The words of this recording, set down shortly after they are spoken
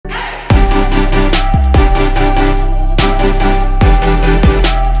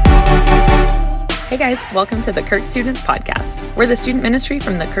guys, welcome to the Kirk Students Podcast. We're the student ministry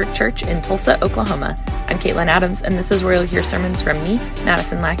from the Kirk Church in Tulsa, Oklahoma. I'm Caitlin Adams, and this is where you'll hear sermons from me,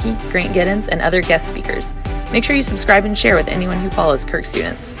 Madison Lackey, Grant Giddens, and other guest speakers. Make sure you subscribe and share with anyone who follows Kirk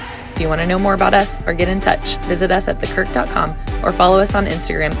Students. If you want to know more about us or get in touch, visit us at thekirk.com or follow us on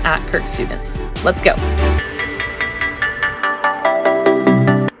Instagram at Kirk Students. Let's go.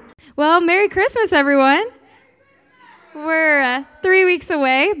 Well, Merry Christmas, everyone. We're 3 weeks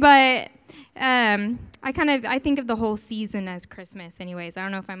away, but I think of the whole season as Christmas anyways. I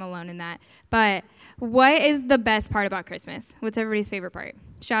don't know if I'm alone in that. But what is the best part about Christmas? What's everybody's favorite part?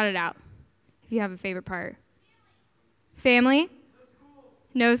 Shout it out if you have a favorite part. Family?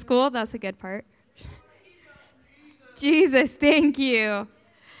 No school? That's a good part. Jesus, thank you.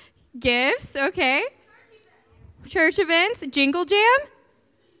 Gifts, okay. Church events? Jingle Jam?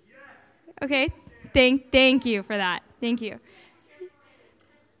 Okay, thank you for that. Thank you.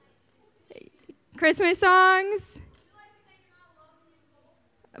 Christmas songs.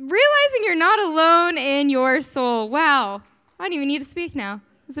 Realizing you're not alone in your soul. Wow. I don't even need to speak now.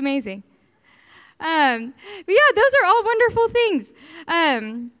 It's amazing. But yeah, those are all wonderful things.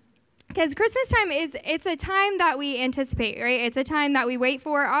 Because Christmas time it's a time that we anticipate, right? It's a time that we wait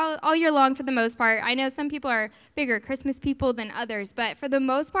for all year long for the most part. I know some people are bigger Christmas people than others, but for the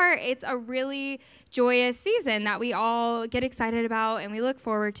most part, it's a really joyous season that we all get excited about and we look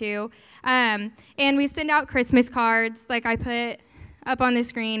forward to. And we send out Christmas cards like I put up on the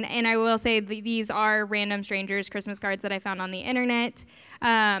screen, and I will say these are random strangers Christmas cards that I found on the internet.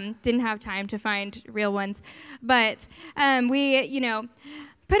 Didn't have time to find real ones, but we,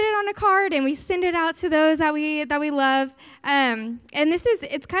 put it on a card and we send it out to those that we love. And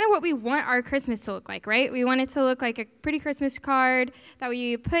it's kind of what we want our Christmas to look like, right? We want it to look like a pretty Christmas card that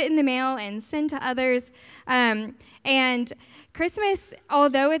we put in the mail and send to others. And Christmas,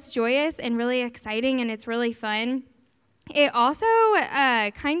 although it's joyous and really exciting and it's really fun, it also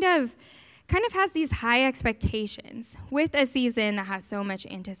kind of has these high expectations with a season that has so much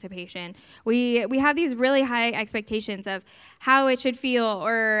anticipation. We have these really high expectations of how it should feel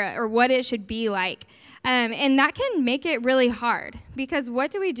or what it should be like. And that can make it really hard, because what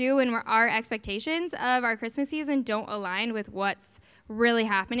do we do when our expectations of our Christmas season don't align with what's really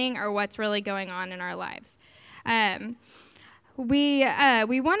happening or what's really going on in our lives? We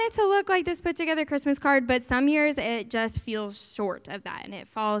want it to look like this put together Christmas card, but some years it just feels short of that, and it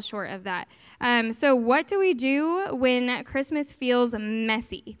falls short of that. So what do we do when Christmas feels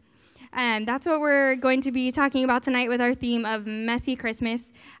messy? That's what we're going to be talking about tonight with our theme of Messy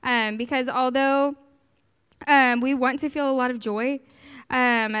Christmas, because although we want to feel a lot of joy,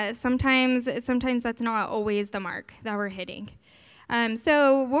 sometimes that's not always the mark that we're hitting.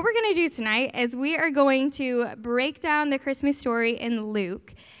 So what we're going to do tonight is we are going to break down the Christmas story in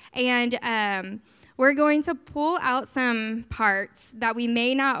Luke, and we're going to pull out some parts that we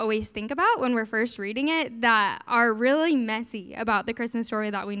may not always think about when we're first reading it that are really messy about the Christmas story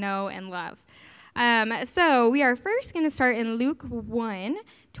that we know and love. So we are first going to start in Luke 1,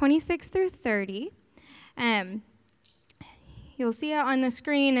 26 through 30. You'll see it on the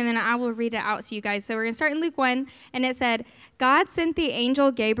screen, and then I will read it out to you guys. So we're going to start in Luke 1, and it said, God sent the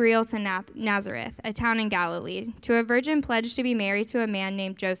angel Gabriel to Nazareth, a town in Galilee, to a virgin pledged to be married to a man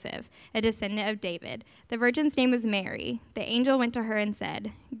named Joseph, a descendant of David. The virgin's name was Mary. The angel went to her and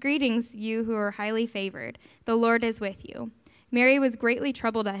said, Greetings, you who are highly favored. The Lord is with you. Mary was greatly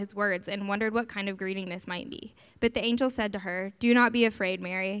troubled at his words and wondered what kind of greeting this might be. But the angel said to her, Do not be afraid,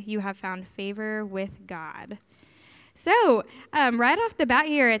 Mary. You have found favor with God. So, right off the bat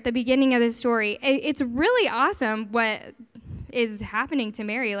here at the beginning of this story, it's really awesome what is happening to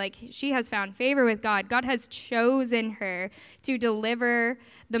Mary. Like, she has found favor with God. God has chosen her to deliver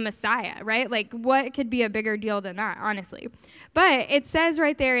the Messiah, right? Like, what could be a bigger deal than that, honestly? But it says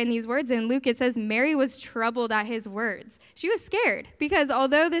right there in these words in Luke, it says Mary was troubled at his words. She was scared, because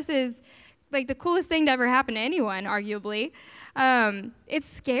although this is like the coolest thing to ever happen to anyone, arguably, it's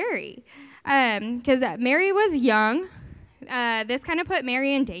scary. Because Mary was young. This kind of put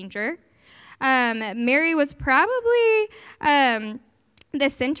Mary in danger. Mary was probably the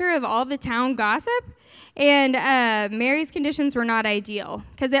center of all the town gossip, and Mary's conditions were not ideal.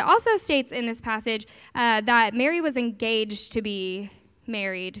 Because it also states in this passage that Mary was engaged to be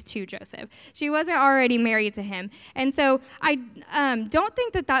married to Joseph. She wasn't already married to him. And so I don't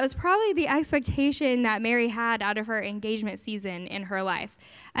think that was probably the expectation that Mary had out of her engagement season in her life.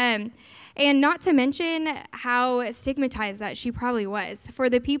 And not to mention how stigmatized that she probably was. For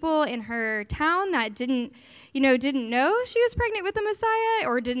the people in her town that didn't know she was pregnant with the Messiah,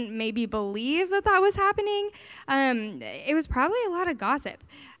 or didn't maybe believe that was happening, it was probably a lot of gossip.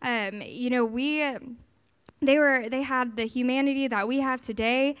 They had the humanity that we have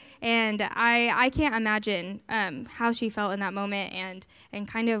today, and I can't imagine how she felt in that moment, and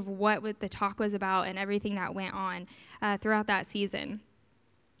kind of what the talk was about and everything that went on throughout that season.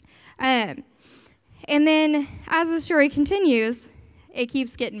 And then as the story continues, it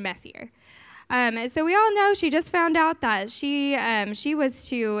keeps getting messier. So we all know she just found out that she was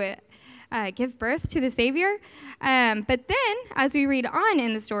to give birth to the Savior. But then, as we read on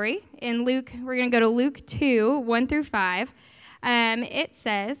in the story, in Luke, we're going to go to Luke 2, 1 through 5. It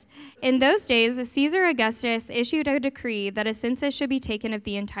says, "In those days, Caesar Augustus issued a decree that a census should be taken of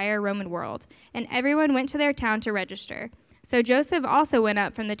the entire Roman world, and everyone went to their town to register. So Joseph also went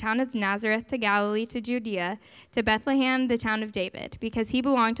up from the town of Nazareth to Galilee to Judea, to Bethlehem, the town of David, because he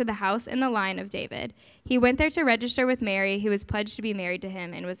belonged to the house and the line of David. He went there to register with Mary, who was pledged to be married to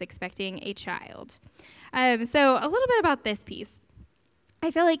him and was expecting a child." So a little bit about this piece. I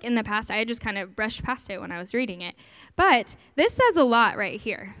feel like in the past I had just kind of brushed past it when I was reading it. But this says a lot right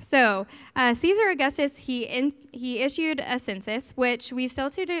here. So Caesar Augustus, he issued a census, which we still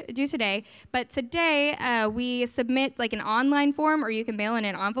do today. But today we submit like an online form, or you can mail in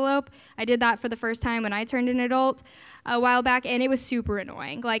an envelope. I did that for the first time when I turned an adult a while back, and it was super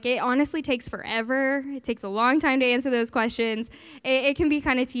annoying. Like, it honestly takes forever. It takes a long time to answer those questions. It can be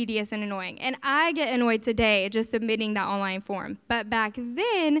kind of tedious and annoying. And I get annoyed today just submitting that online form. But back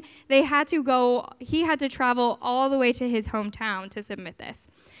then, he had to travel all the way to his hometown to submit this.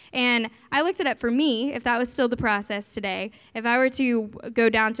 And I looked it up for me, if that was still the process today. If I were to go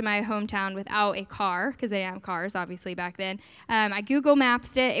down to my hometown without a car, because they didn't have cars, obviously, back then, I Google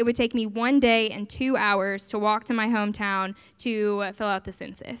Maps it. It would take me 1 day and 2 hours to walk to my hometown to fill out the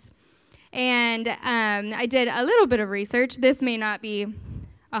census. And I did a little bit of research. This may not be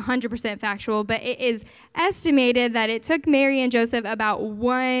 100% factual, but it is estimated that it took Mary and Joseph about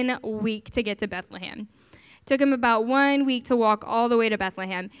 1 week to get to Bethlehem. Took him about 1 week to walk all the way to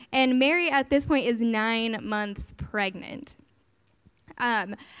Bethlehem. And Mary, at this point, is 9 months pregnant.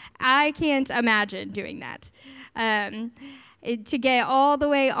 I can't imagine doing that. To get all the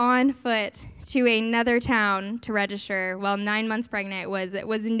way on foot to another town to register while 9 months pregnant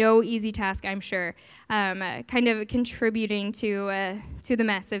was no easy task, I'm sure, kind of contributing to the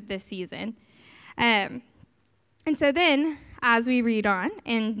mess of this season. And so then, as we read on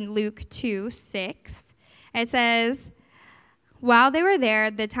in Luke 2:6, it says, "While they were there,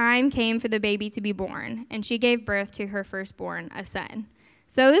 the time came for the baby to be born, and she gave birth to her firstborn, a son."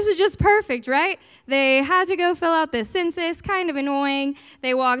 So this is just perfect, right? They had to go fill out the census, kind of annoying.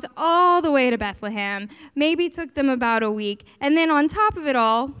 They walked all the way to Bethlehem, maybe took them about a week. And then on top of it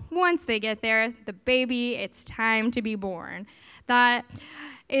all, once they get there, the baby, it's time to be born. That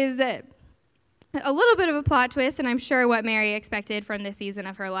is a little bit of a plot twist, and I'm sure what Mary expected from this season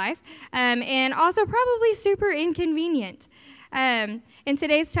of her life, and also probably super inconvenient. In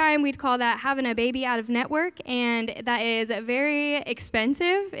today's time, we'd call that having a baby out of network, and that is very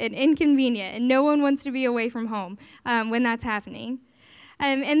expensive and inconvenient, and no one wants to be away from home when that's happening.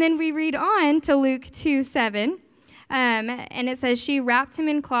 And then we read on to Luke 2:7, and it says, "She wrapped him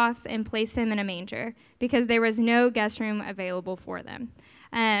in cloths and placed him in a manger, because there was no guest room available for them."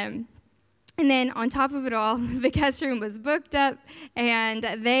 And then on top of it all, the guest room was booked up, and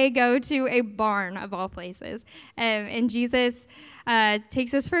they go to a barn of all places. And Jesus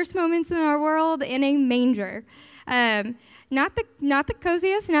takes his first moments in our world in a manger. Not the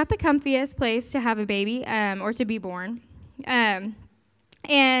coziest, not the comfiest place to have a baby or to be born. And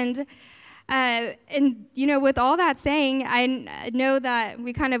with all that saying, I know that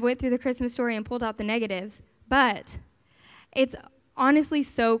we kind of went through the Christmas story and pulled out the negatives, but it's honestly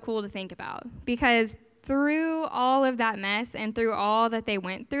so cool to think about, because through all of that mess and through all that they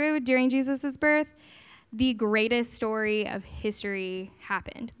went through during Jesus' birth, the greatest story of history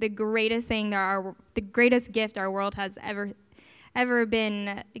happened. The greatest gift our world has ever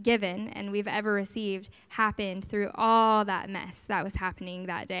been given and we've ever received happened through all that mess that was happening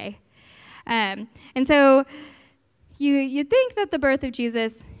that day. And so you think that the birth of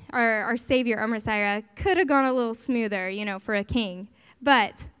Jesus, our Savior, our Messiah, could have gone a little smoother, for a king.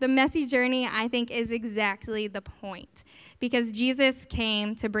 But the messy journey, I think, is exactly the point, because Jesus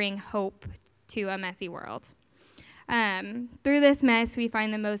came to bring hope to a messy world. Through this mess, we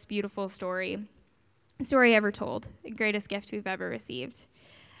find the most beautiful story ever told, the greatest gift we've ever received.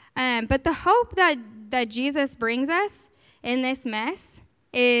 But the hope that Jesus brings us in this mess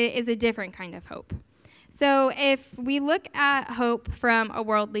is a different kind of hope. So if we look at hope from a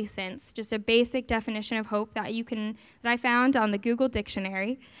worldly sense, just a basic definition of hope that I found on the Google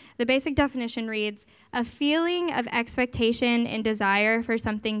Dictionary, the basic definition reads, a feeling of expectation and desire for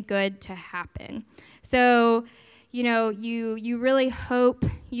something good to happen. So, you really hope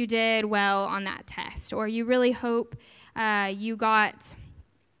you did well on that test, or you really hope you got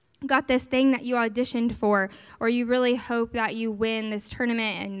this thing that you auditioned for, or you really hope that you win this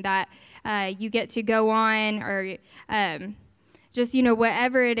tournament and that you get to go on, or just,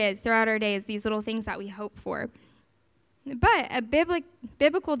 whatever it is throughout our days, these little things that we hope for. But a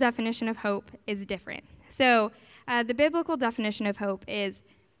biblical definition of hope is different. So the biblical definition of hope is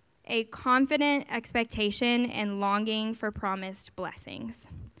a confident expectation and longing for promised blessings.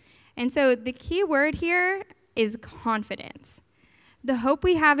 And so the key word here is confidence. The hope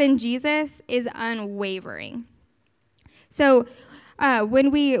we have in Jesus is unwavering. So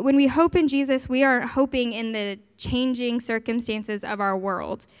when we hope in Jesus, we aren't hoping in the changing circumstances of our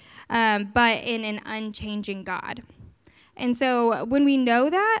world, but in an unchanging God. And so when we know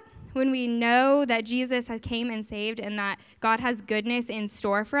that Jesus has came and saved, and that God has goodness in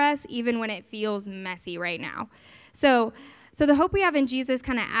store for us, even when it feels messy right now. So the hope we have in Jesus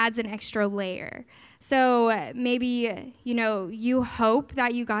kind of adds an extra layer. So maybe, you hope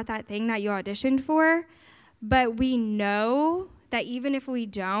that you got that thing that you auditioned for, but we know that even if we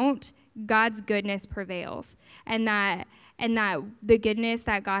don't, God's goodness prevails, and that the goodness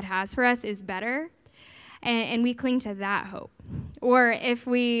that God has for us is better, and we cling to that hope. Or if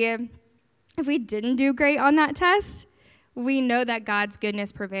we didn't do great on that test, we know that God's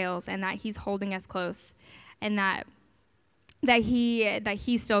goodness prevails, and that he's holding us close, and that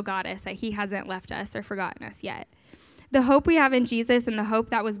he still got us, that he hasn't left us or forgotten us yet. The hope we have in Jesus, and the hope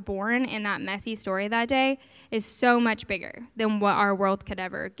that was born in that messy story that day, is so much bigger than what our world could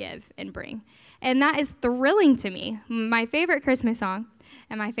ever give and bring. And that is thrilling to me. My favorite Christmas song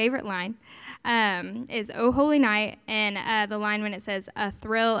and my favorite line is "O Holy Night," and the line when it says, "A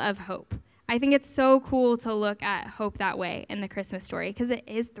thrill of hope." I think it's so cool to look at hope that way in the Christmas story, because it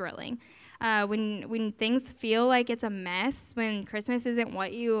is thrilling. When things feel like it's a mess, when Christmas isn't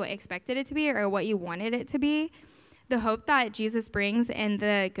what you expected it to be or what you wanted it to be, the hope that Jesus brings and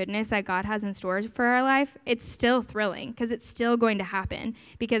the goodness that God has in store for our life, it's still thrilling, because it's still going to happen,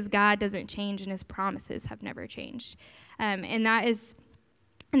 because God doesn't change and his promises have never changed. And that is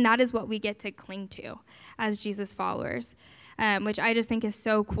what we get to cling to as Jesus followers, which I just think is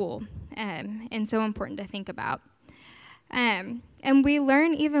so cool and so important to think about. And we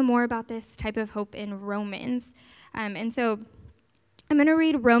learn even more about this type of hope in Romans. And so I'm going to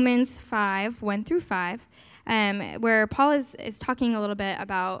read Romans 5, 1 through 5, where Paul is talking a little bit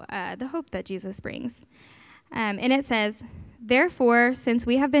about the hope that Jesus brings. And it says, "Therefore, since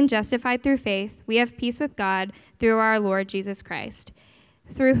we have been justified through faith, we have peace with God through our Lord Jesus Christ,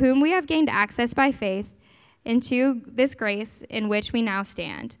 through whom we have gained access by faith into this grace in which we now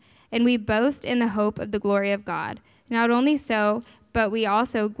stand. And we boast in the hope of the glory of God. Not only so, but we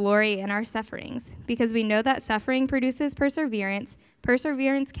also glory in our sufferings, because we know that suffering produces perseverance,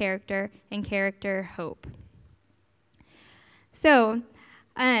 perseverance character, and character hope." So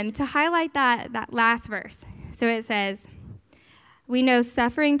to highlight that last verse, so it says, we know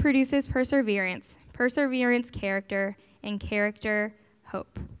suffering produces perseverance, perseverance character, and character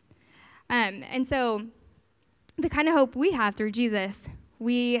hope. And so the kind of hope we have through Jesus,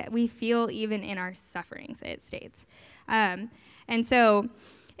 we feel even in our sufferings, it states. And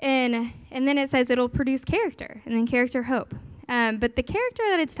then it says it'll produce character, and then character hope. But the character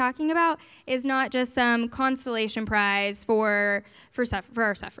that it's talking about is not just some consolation prize for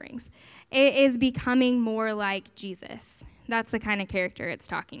our sufferings. It is becoming more like Jesus. That's the kind of character it's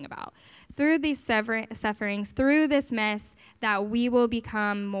talking about. Through these sufferings, through this mess, that we will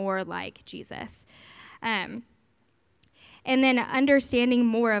become more like Jesus. And then understanding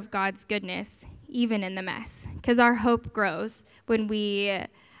more of God's goodness, even in the mess, because our hope grows when we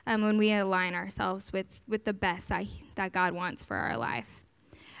align ourselves with the best that God wants for our life.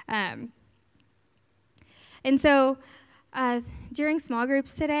 And so during small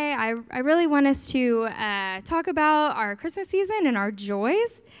groups today, I really want us to talk about our Christmas season and our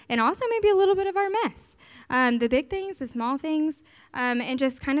joys, and also maybe a little bit of our mess. the big things, the small things, and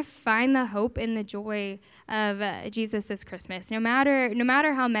just kind of find the hope and the joy of Jesus this Christmas. No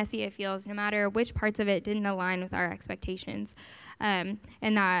matter how messy it feels, no matter which parts of it didn't align with our expectations, and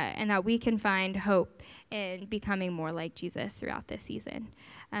that we can find hope in becoming more like Jesus throughout this season.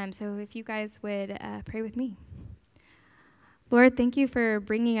 So if you guys would pray with me. Lord, thank you for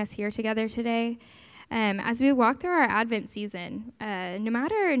bringing us here together today. As we walk through our Advent season, no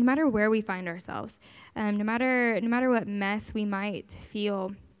matter where we find ourselves, no matter what mess we might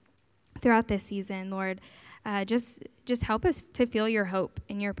feel throughout this season, Lord, just help us to feel your hope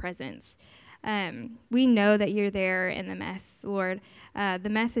in your presence. We know that you're there in the mess, Lord. The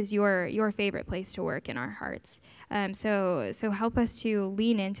mess is your favorite place to work in our hearts. So help us to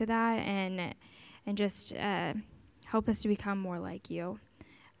lean into that and just help us to become more like you.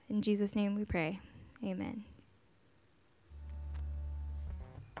 In Jesus' name we pray. Amen.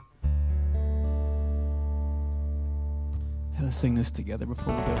 Let's sing this together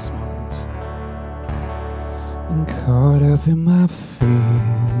before we go to small groups. I'm caught up in my feelings,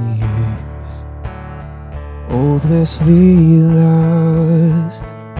 hopelessly lost.